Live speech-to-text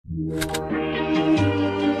Hey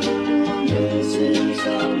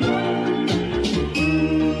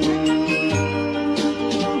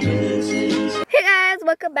guys,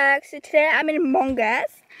 welcome back. So today I'm in Among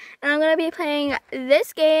Us and I'm gonna be playing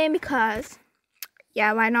this game because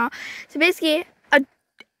yeah, why not? So basically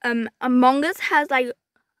Among Us has like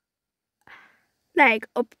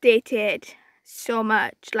updated so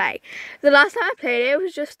much. Like the last time I played it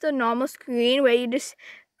was just a normal screen where you just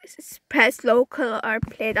press local or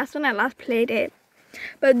play. That's when I last played it.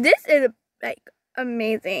 But this is like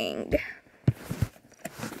amazing.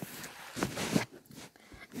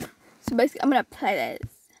 So basically I'm gonna play this.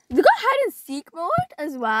 They got hide and seek mode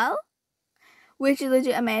as well, which is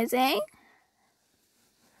legit amazing.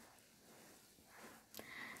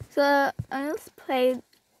 So let's play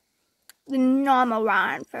the normal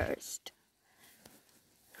round first.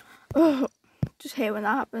 Oh, just hate when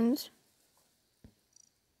that happens.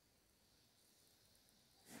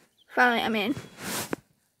 Finally, I'm in.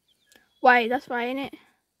 White, that's right, isn't it?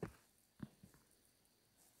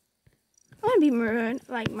 I want to be maroon,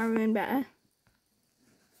 like maroon better.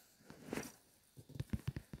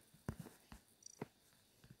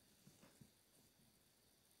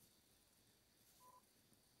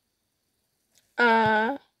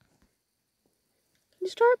 Can you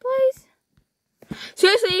start, please?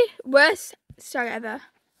 Seriously, worst start ever.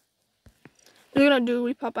 We're gonna do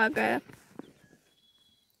we pop out guy.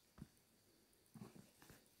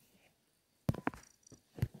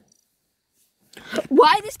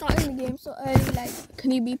 Why are they starting the game so early? Like,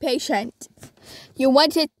 can you be patient? You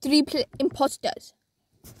wanted 3 imposters.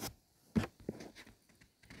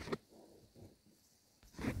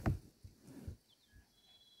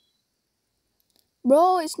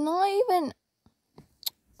 Bro, it's not even.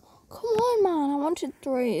 Come on, man. I wanted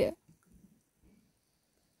 3.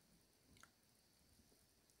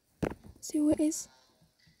 See what it is.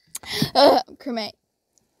 Cremate.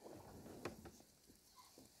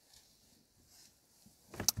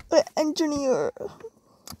 Engineer.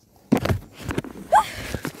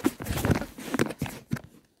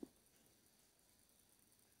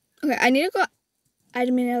 Okay, I need to go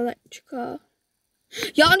admin electrical.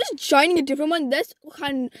 Yeah, I'm just joining a different one. This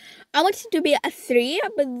kind, I wanted to be a 3,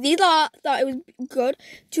 but these all thought it was good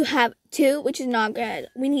to have 2, which is not good.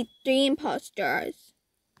 We need 3 imposters.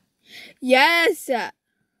 Yes, I'm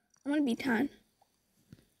gonna be 10.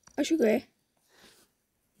 I should go.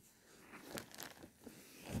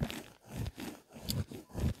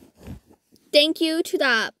 Thank you to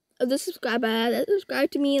the subscriber that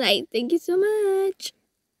subscribed to me. Like, thank you so much.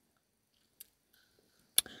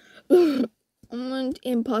 I'm an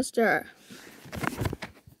imposter.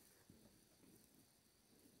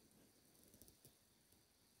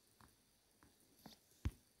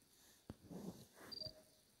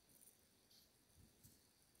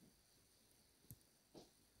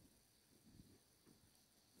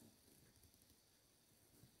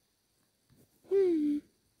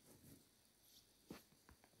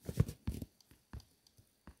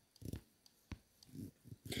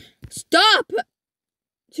 Stop!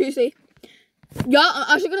 Seriously. Yeah,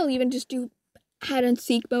 I'm actually gonna leave and just do hide and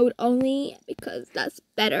seek mode only because that's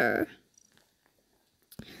better.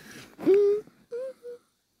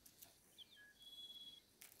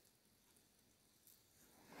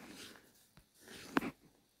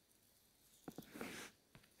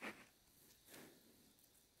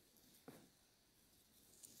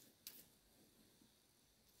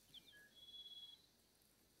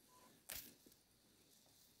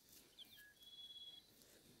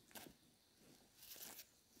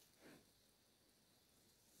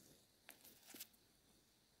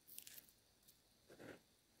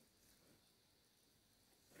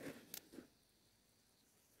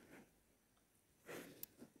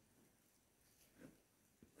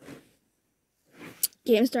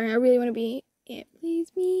 Game starting. I really want to be it.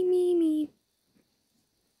 Please, me.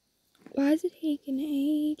 Why is it taking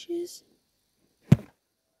ages?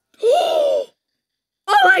 Oh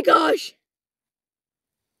my gosh!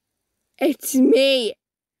 It's me.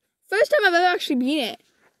 First time I've ever actually been it.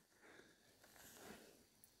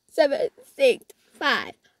 7, 6,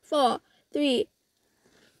 5, 4, 3,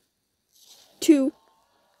 2.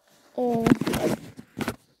 Oh.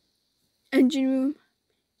 Engine room.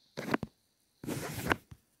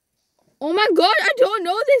 Oh my god, I don't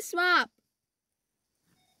know this map.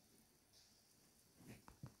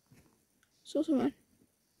 So someone.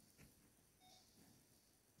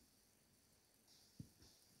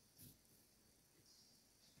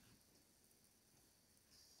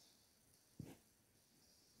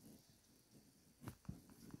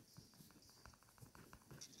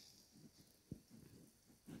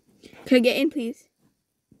 Can I get in, please?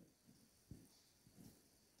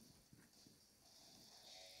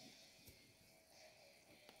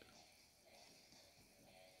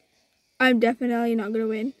 I'm definitely not gonna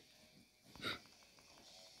win.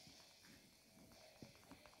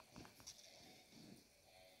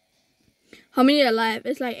 How many are left?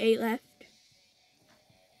 It's like 8 left.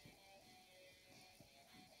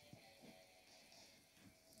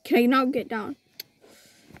 Can I now get down?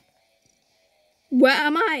 Where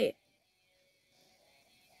am I?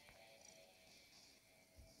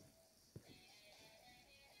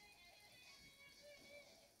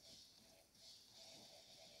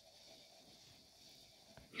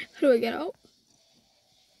 How do I get out?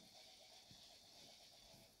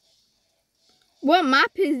 What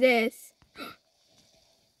map is this?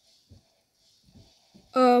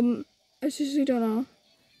 I seriously don't know.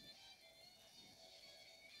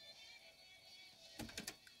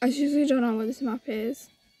 I seriously don't know what this map is.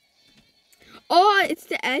 Oh, it's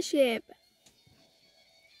the airship.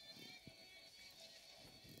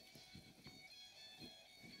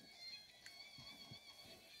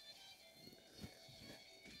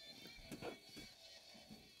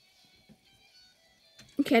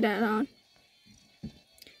 Okay, that on.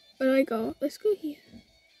 Where do I go? Let's go here.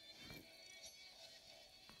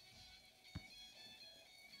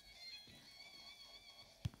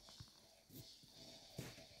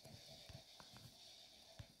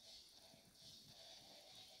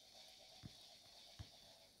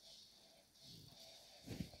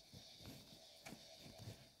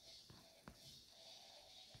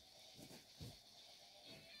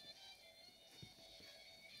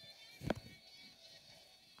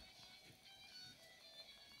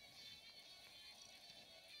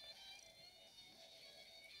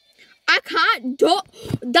 I can't do.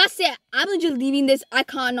 That's it. I'm just leaving this. I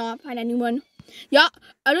cannot find anyone. Yeah,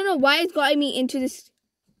 I don't know why it's gotten me into this.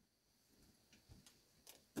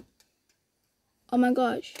 Oh my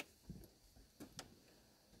gosh.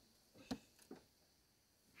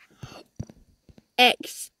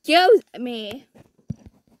 Excuse me.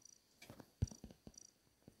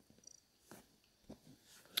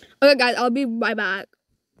 Okay, guys, I'll be right back.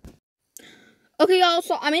 Okay, y'all,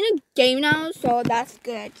 so I'm in a game now, so that's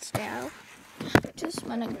good still. Just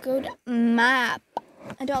want a good map.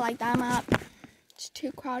 I don't like that map. It's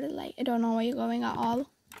too crowded, like, I don't know where you're going at all.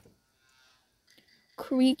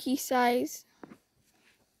 Creaky size.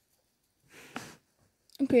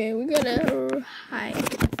 Okay, we gotta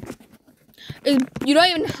hide. You don't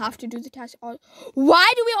even have to do the task.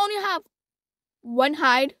 Why do we only have one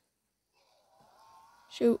hide?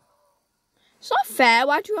 Shoot. It's not fair.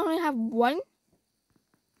 Why do we only have one?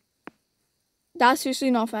 That's seriously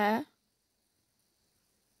not fair.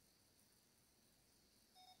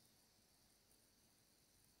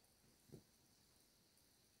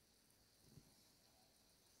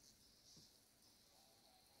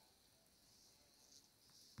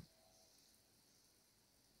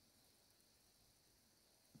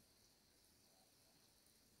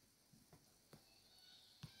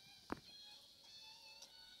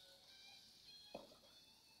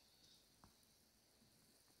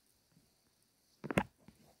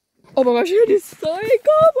 Oh my gosh, it is so good.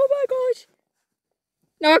 Oh my gosh.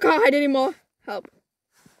 Now I can't hide anymore. Help.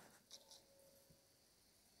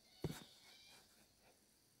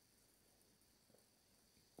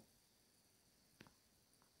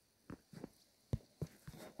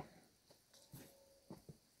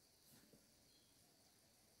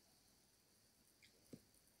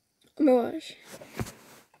 Oh my gosh.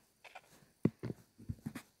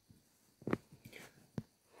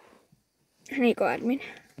 I need to go admin.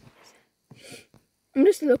 I'm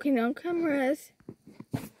just looking on cameras.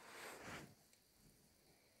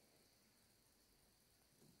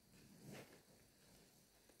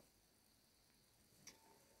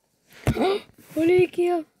 Holy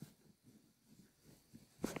cow.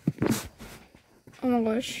 Oh my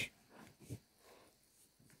gosh.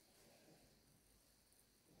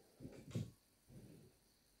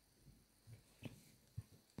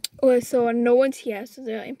 Okay, so no one's here, so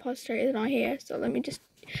the imposter is not here. So let me just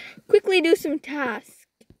quickly do some tasks.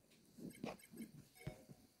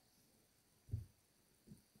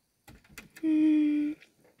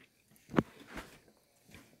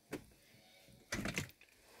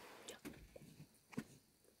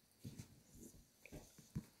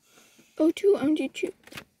 O2 MG2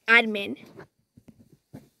 admin.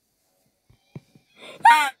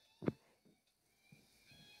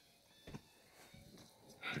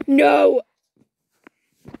 No.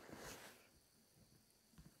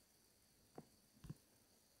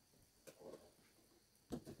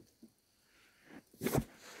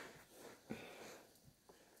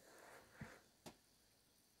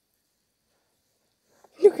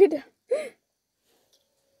 Look at that.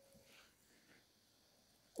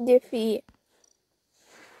 Defeat.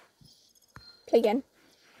 Play again.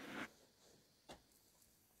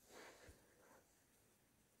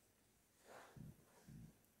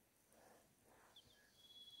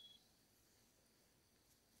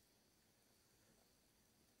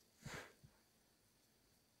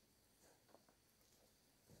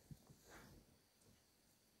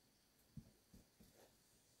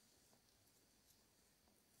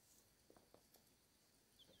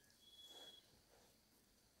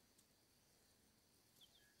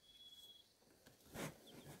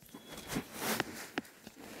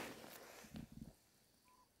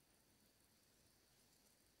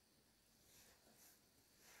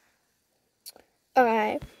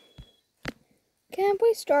 Alright. Can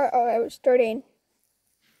we start? Alright, we're starting.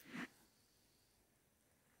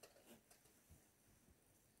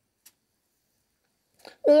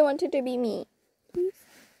 Really wanted to be me. Please.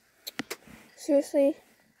 Seriously.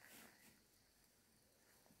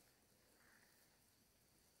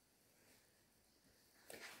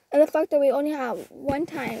 And the fact that we only have one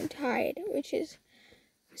time tied, which is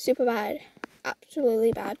super bad.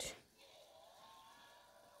 Absolutely bad.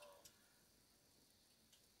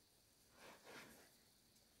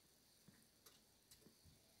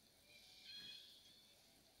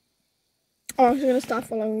 Oh, I'm just gonna start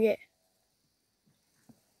following it.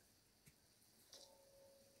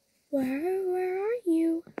 Where are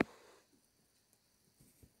you?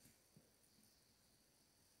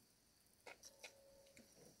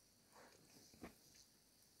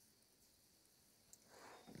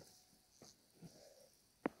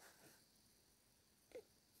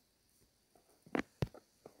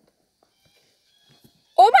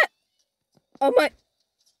 Oh my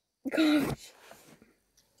gosh.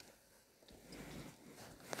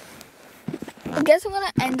 I guess I'm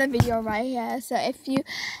gonna end the video right here. So if you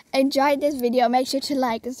enjoyed this video, make sure to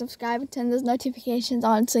like and subscribe and turn those notifications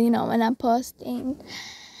on so you know when I'm posting.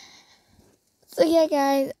 So yeah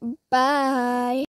guys, bye.